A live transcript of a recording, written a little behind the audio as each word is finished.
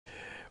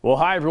Well,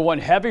 hi everyone.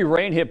 Heavy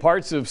rain hit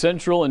parts of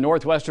central and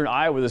northwestern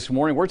Iowa this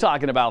morning. We're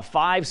talking about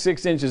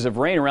 5-6 inches of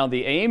rain around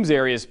the Ames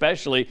area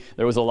especially.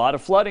 There was a lot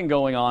of flooding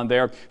going on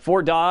there.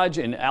 Fort Dodge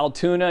and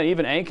Altoona,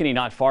 even Ankeny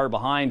not far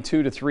behind.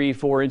 2 to 3,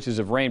 4 inches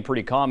of rain,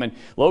 pretty common.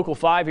 Local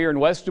 5 here in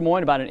West Des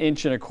Moines, about 1.25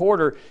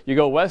 inches. You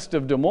go west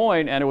of Des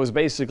Moines and it was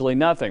basically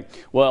nothing.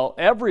 Well,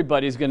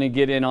 everybody's going to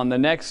get in on the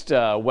next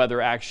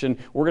weather action.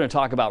 We're going to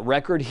talk about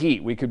record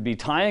heat. We could be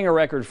tying a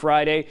record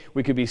Friday.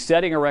 We could be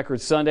setting a record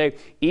Sunday.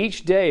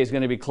 Each day is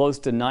going to be close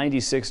to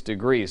 96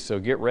 degrees, so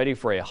get ready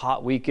for a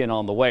hot weekend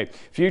on the way.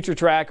 Future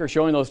tracker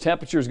showing those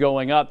temperatures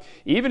going up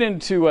even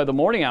into the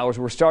morning hours.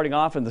 We're starting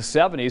off in the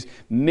 70s,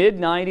 mid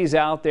 90s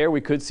out there.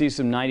 We could see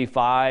some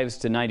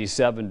 95s to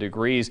 97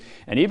 degrees,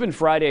 and even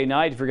Friday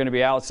night, if you're going to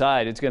be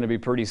outside, it's going to be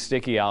pretty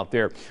sticky out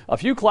there. A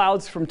few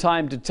clouds from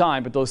time to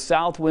time, but those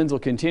south winds will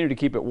continue to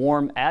keep it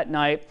warm at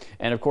night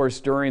and of course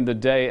during the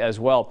day as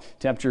well.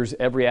 Temperatures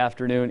every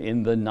afternoon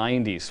in the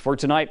 90s. For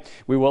tonight,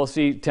 we will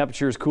see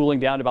temperatures cooling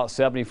down to about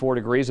 74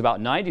 degrees,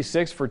 about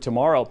 96 for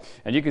tomorrow.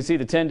 And you can see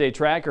the 10-day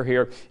tracker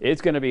here.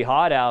 It's going to be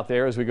hot out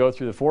there as we go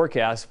through the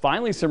forecast.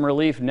 Finally, some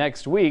relief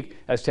next week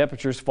as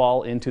temperatures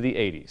fall into the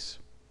 80s.